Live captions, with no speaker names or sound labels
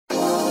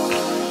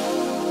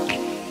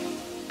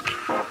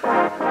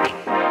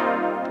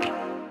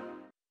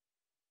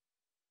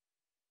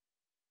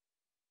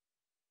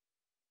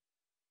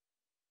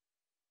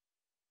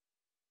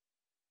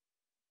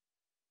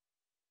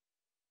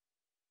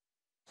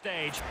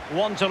Stage,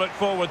 one to look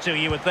forward to,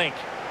 you would think.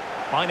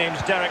 My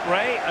name's Derek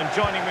Ray, and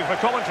joining me for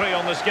commentary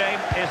on this game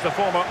is the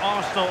former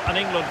Arsenal and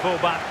England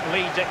fullback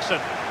Lee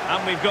Dixon.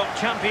 And we've got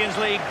Champions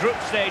League group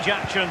stage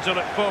action to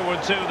look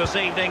forward to this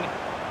evening.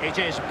 It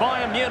is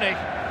Bayern Munich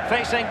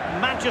facing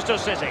Manchester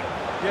City.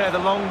 Yeah, the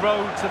long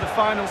road to the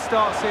final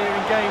starts here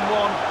in game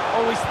one.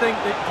 Always think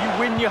that if you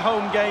win your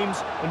home games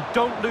and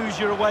don't lose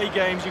your away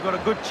games, you've got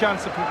a good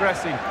chance of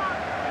progressing.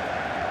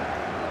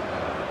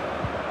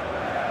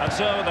 And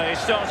so the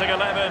starting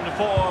 11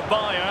 for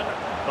Bayern.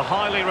 The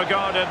highly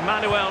regarded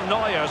Manuel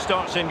Neuer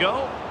starts in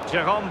goal.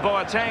 Jerome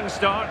Boateng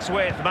starts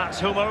with Mats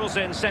Hummels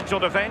in central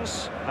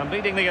defence. And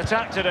leading the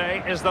attack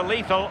today is the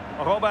lethal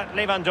Robert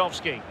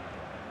Lewandowski.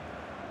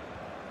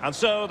 And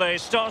so the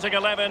starting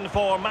 11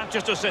 for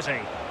Manchester City.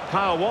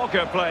 Kyle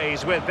Walker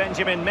plays with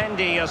Benjamin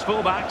Mendy as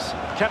fullbacks.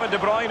 Kevin De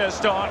Bruyne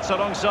starts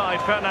alongside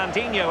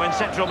Fernandinho in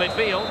central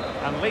midfield.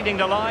 And leading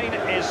the line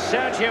is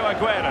Sergio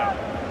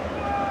Aguero.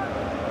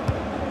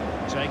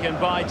 Taken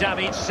by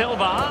David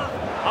Silva.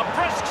 A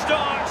brisk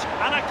start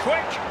and a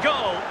quick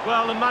goal.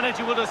 Well, the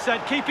manager would have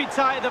said, keep it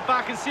tight at the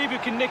back and see if you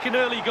can nick an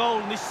early goal,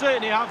 and they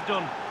certainly have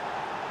done.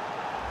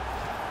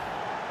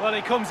 Well,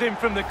 he comes in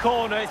from the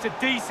corner. It's a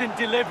decent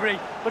delivery,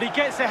 but he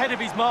gets ahead of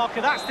his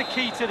marker. That's the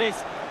key to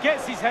this.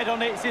 Gets his head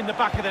on it, it's in the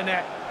back of the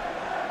net.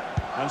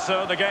 And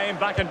so the game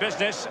back in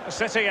business.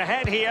 City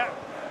ahead here.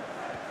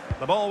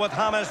 The ball with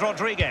James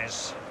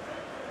Rodriguez.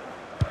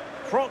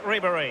 Franck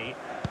Ribéry.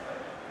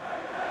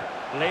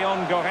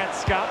 Leon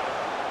Goretzka.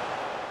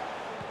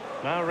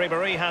 Now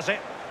Ribéry has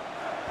it.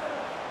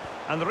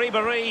 And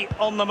Ribéry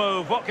on the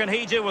move. What can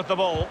he do with the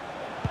ball?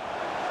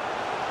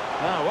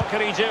 Now, what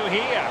can he do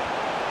here?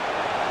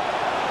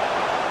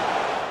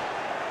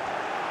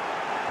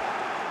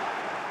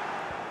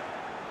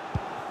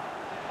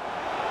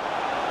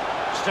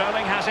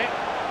 Sterling has it.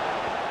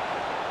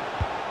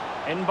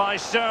 In by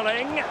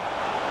Sterling.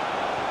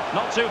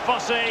 Not too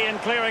fussy in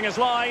clearing his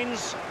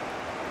lines.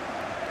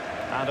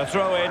 And a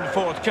throw-in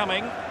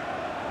forthcoming.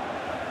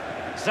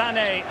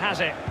 Sané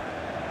has it.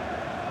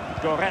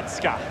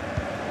 Goretzka.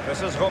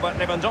 This is Robert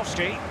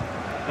Lewandowski.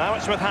 Now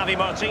it's with Javi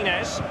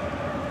Martinez.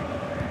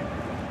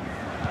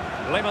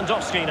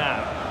 Lewandowski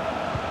now.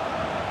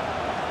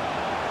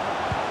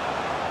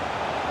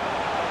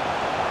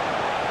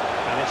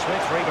 And it's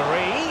with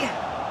Ribéry.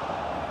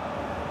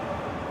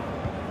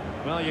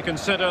 Well, you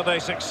consider the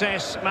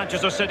success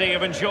Manchester City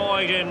have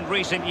enjoyed in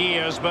recent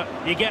years, but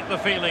you get the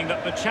feeling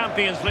that the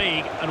Champions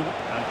League, and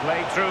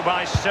played through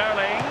by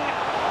Sterling.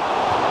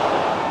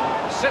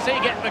 City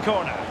get the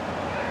corner.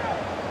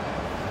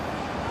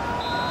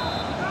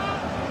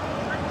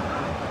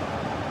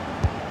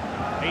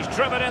 He's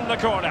driven in the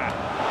corner.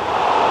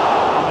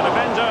 The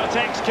defender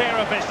takes care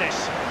of business.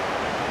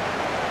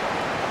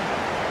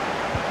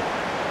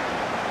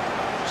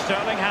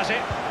 Sterling has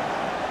it.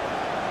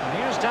 And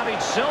here's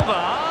David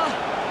Silva.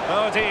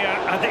 Oh dear,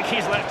 I think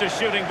he's left his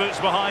shooting boots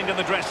behind in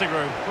the dressing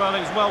room. Well, it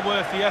was well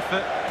worth the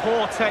effort.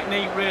 Poor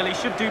technique, really.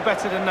 Should do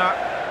better than that.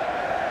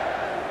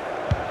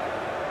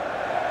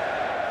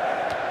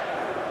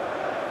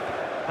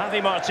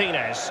 Javi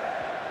Martinez.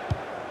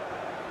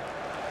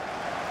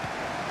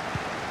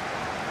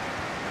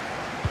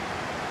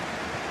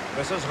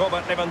 This is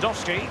Robert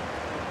Lewandowski.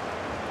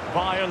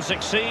 Bayern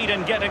succeed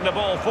in getting the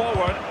ball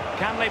forward.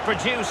 Can they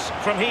produce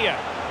from here?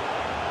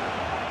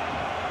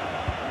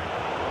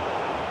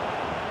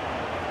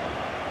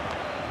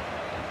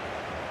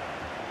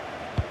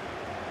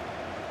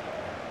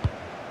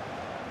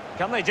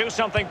 Can they do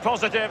something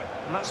positive?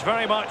 And that's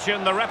very much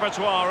in the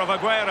repertoire of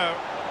Aguero.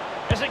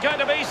 Is it going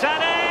to be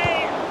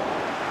Sané?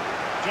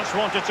 Just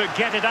wanted to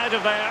get it out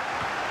of there.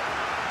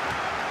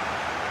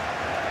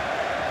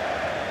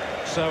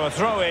 So a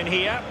throw in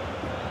here.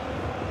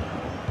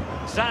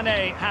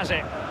 Sané has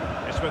it.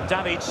 It's with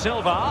David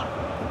Silva.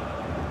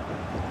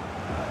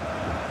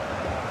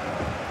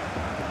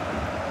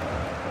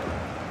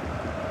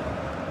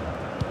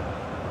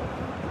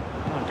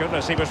 Oh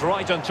goodness, he was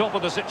right on top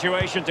of the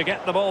situation to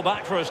get the ball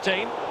back for his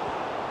team.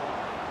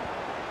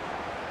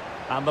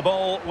 And the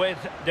ball with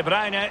De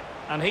Bruyne,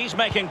 and he's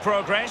making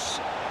progress.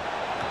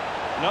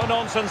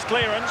 No-nonsense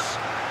clearance.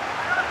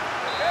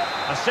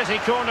 A City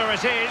corner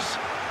it is.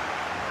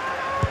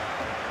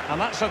 And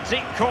that's a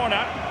deep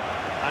corner.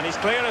 And he's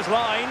clear as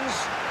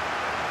lines.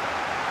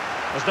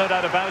 There's no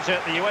doubt about it,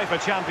 the UEFA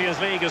Champions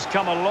League has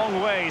come a long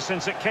way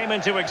since it came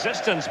into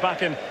existence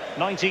back in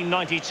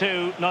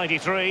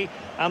 1992-93.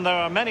 And there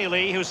are many,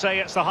 Lee, who say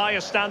it's the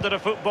highest standard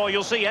of football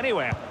you'll see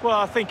anywhere. Well,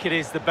 I think it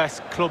is the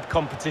best club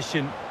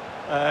competition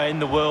in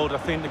the world. I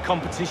think the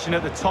competition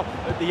at the top,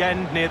 at the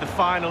end, near the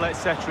final,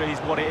 etc. is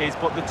what it is.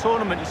 But the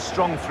tournament is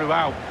strong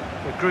throughout.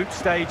 The group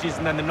stages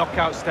and then the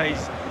knockout stage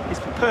is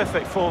the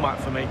perfect format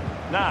for me.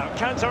 Now,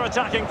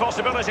 counter-attacking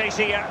possibilities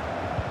here.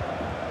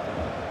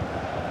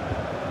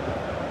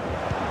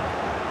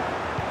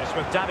 It's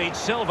with David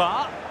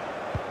Silva.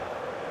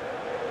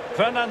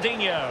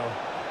 Fernandinho.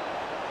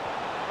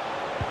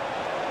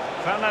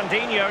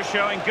 Fernandinho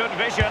showing good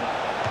vision.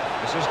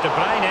 This is De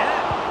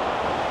Bruyne.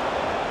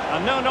 A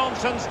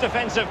no-nonsense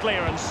defensive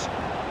clearance.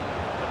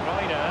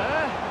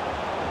 Bruyne.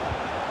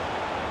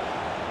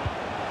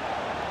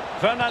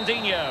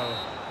 Fernandinho.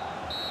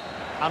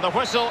 And the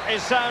whistle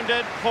is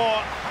sounded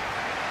for...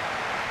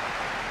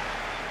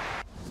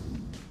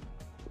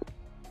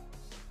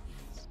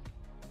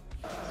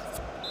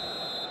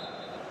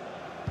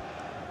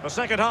 The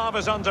second half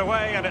is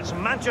underway and it's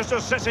Manchester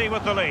City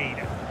with the lead.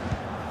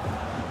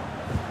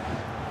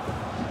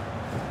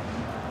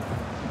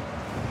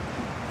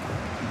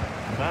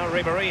 Now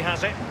Ribéry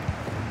has it.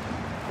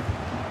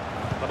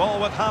 The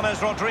ball with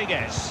James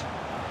Rodriguez.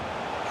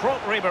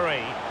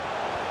 Ribéry.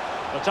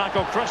 The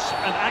tackle crisp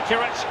and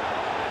accurate.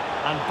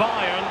 And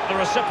Bayern, the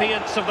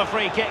recipients of the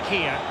free kick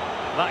here.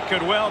 That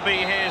could well be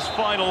his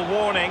final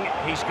warning.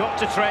 He's got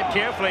to tread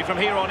carefully from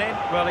here on in.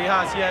 Well, he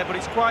has, yeah, but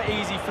it's quite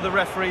easy for the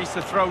referees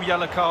to throw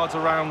yellow cards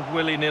around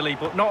willy-nilly,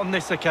 but not on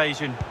this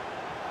occasion.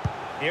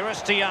 Here is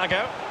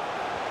Thiago.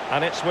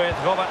 And it's with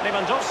Robert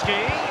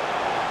Lewandowski.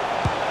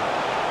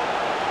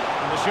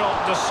 And the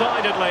shot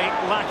decidedly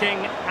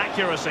lacking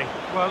accuracy.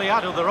 Well, he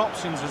had other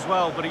options as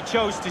well, but he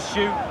chose to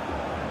shoot.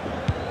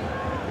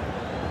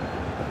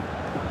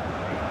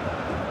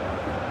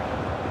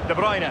 De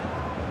Bruyne.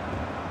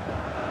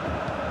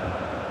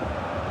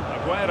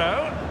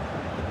 Aguero.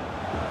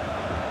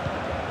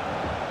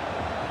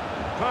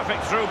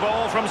 Perfect through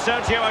ball from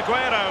Sergio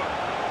Aguero.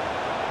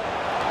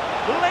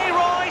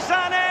 Leroy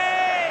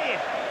Sané!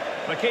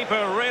 The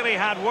keeper really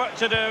had work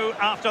to do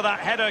after that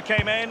header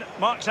came in.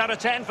 Marks out of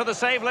 10 for the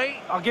save, Lee.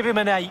 I'll give him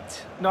an 8.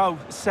 No,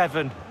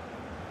 7.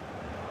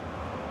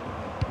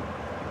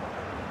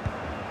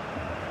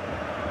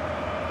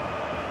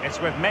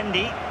 It's with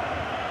Mendy.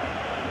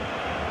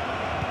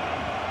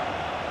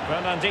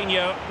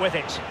 Fernandinho with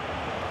it.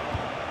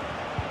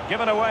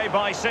 Given away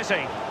by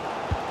City.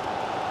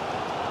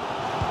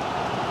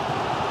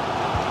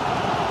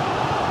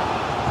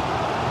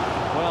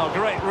 Well,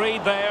 great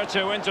read there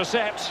to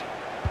intercept.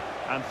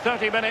 And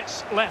 30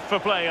 minutes left for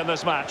play in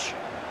this match.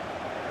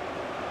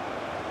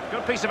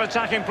 Good piece of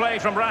attacking play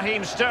from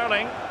Raheem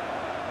Sterling.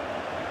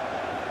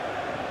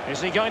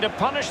 Is he going to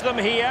punish them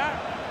here?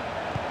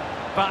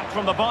 Back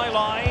from the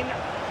byline.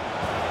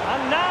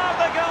 And now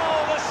the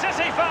goal the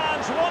City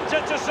fans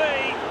wanted to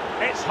see.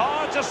 It's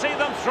hard to see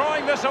them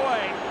throwing this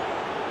away.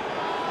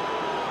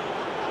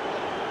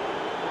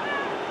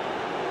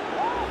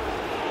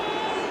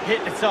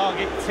 Hit the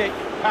target, tick,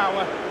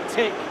 power,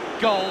 tick,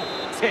 goal,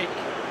 tick.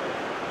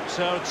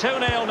 So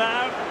 2-0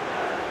 now.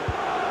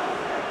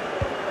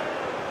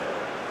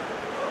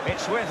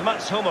 It's with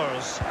Mats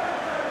Hummels.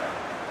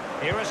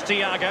 Here is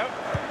Thiago.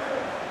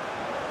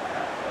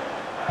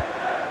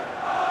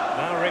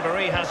 Now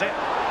Ribéry has it.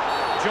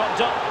 Job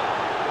done.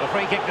 The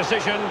free kick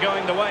decision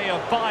going the way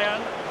of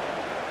Bayern.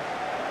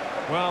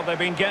 Well, they've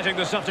been getting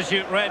the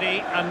substitute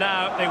ready, and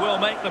now they will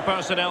make the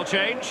personnel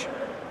change.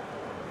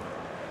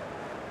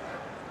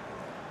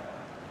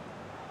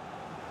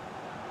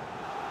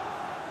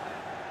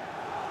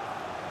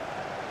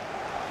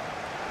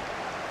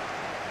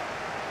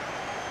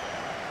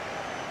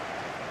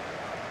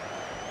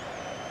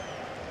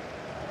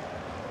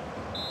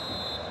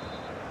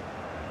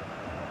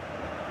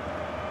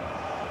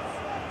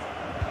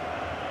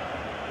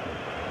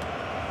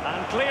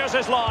 And clears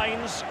his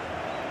lines.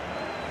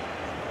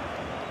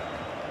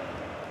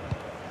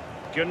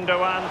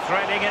 Gundogan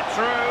threading it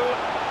through.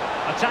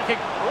 Attacking,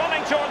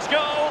 running towards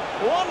goal.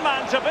 One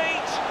man to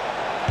beat.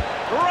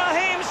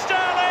 Raheem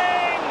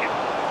Sterling!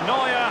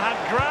 Neuer had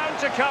ground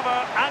to cover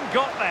and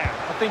got there.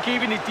 I think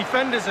even his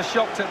defenders are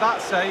shocked at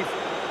that save.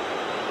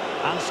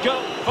 And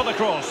scope for the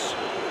cross.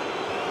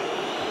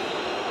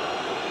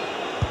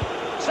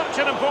 Such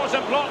an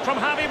important block from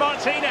Javi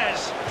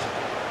Martinez.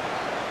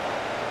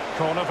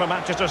 Corner for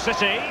Manchester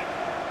City.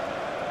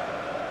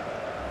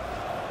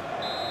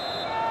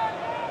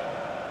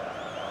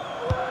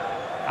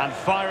 And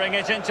firing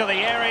it into the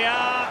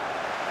area.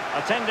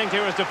 Attending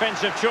to his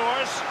defensive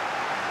chores.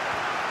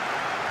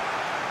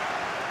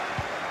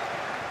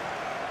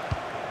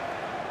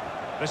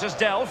 This is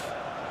Delph.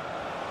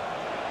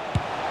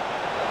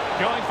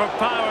 Going for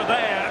power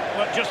there,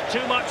 but just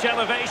too much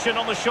elevation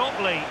on the shot,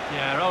 Lee.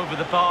 Yeah, over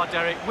the bar,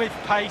 Derek, with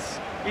pace.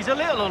 He's a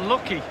little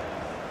unlucky.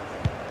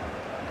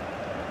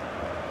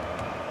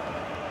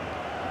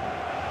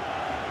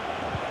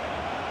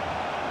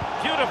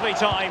 Beautifully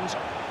timed.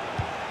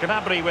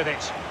 Gnabry with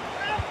it.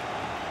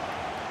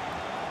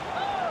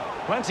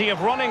 Plenty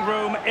of running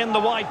room in the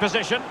wide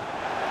position.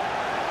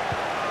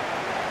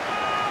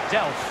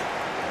 Delph.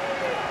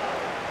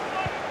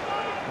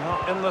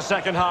 Not in the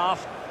second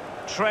half.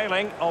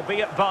 Trailing,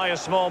 albeit by a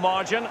small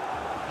margin.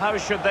 How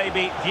should they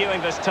be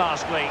viewing this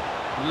task, Lee?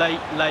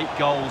 Late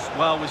goals.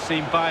 Well, we've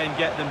seen Bayern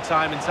get them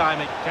time and time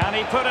again. Can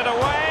he put it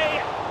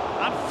away?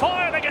 And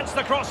fired against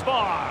the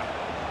crossbar.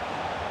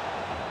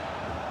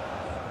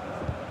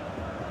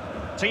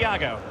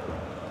 Thiago.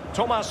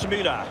 Thomas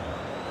Müller.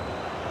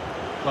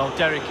 Well,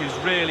 Derek is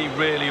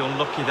really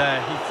unlucky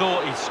there. He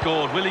thought he'd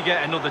scored. Will he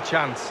get another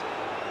chance?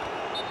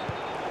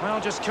 Well,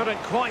 just couldn't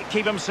quite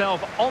keep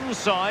himself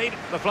onside.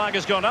 The flag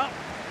has gone up.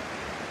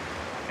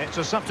 It's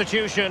a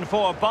substitution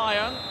for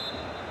Bayern.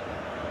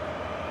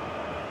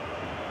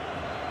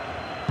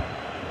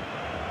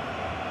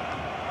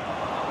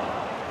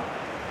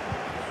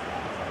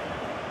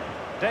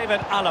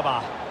 David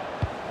Alaba.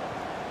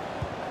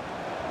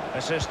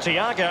 This is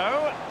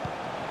Thiago.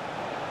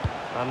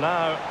 And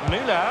now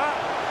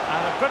Müller.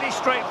 And a pretty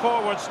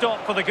straightforward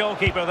stop for the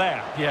goalkeeper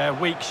there. Yeah,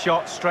 weak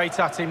shot, straight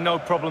at him, no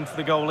problem for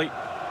the goalie.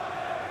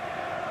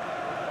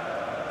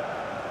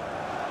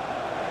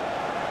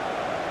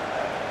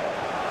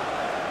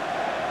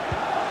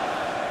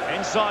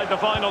 Inside the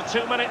final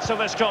 2 minutes of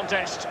this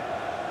contest.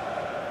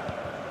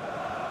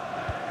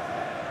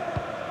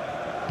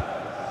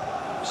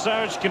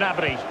 Serge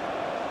Gnabry.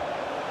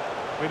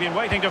 We've been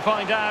waiting to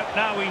find out.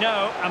 Now we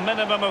know a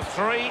minimum of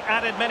 3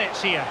 added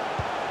minutes here.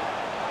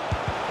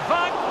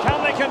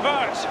 Can they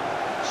convert?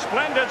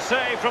 Splendid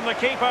save from the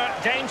keeper.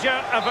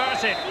 Danger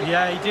averted.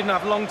 Yeah, he didn't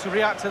have long to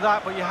react to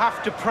that, but you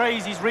have to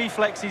praise his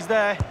reflexes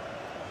there.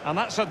 And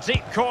that's a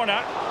deep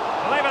corner.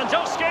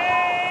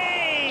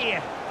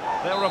 Lewandowski!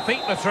 They'll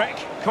repeat the trick.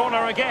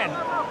 Corner again.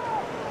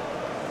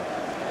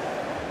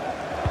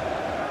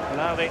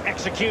 Now the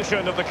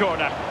execution of the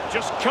corner.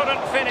 Just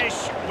couldn't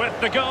finish with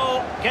the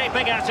goal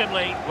gaping at him,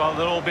 Lee. Well,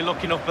 they'll all be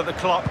looking up at the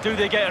clock. Do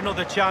they get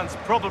another chance?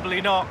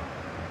 Probably not.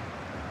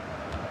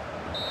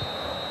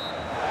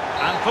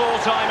 And full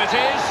time it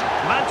is.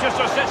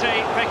 Manchester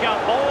City pick up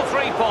all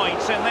 3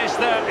 points in this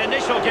their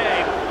initial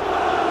game.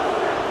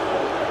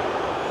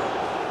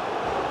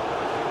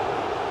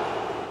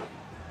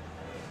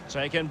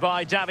 Taken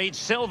by David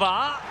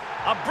Silva.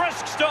 A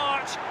brisk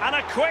start and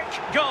a quick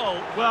goal.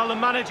 Well, the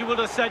manager would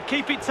have said,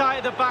 keep it tight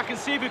at the back and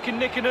see if we can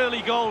nick an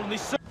early goal. And they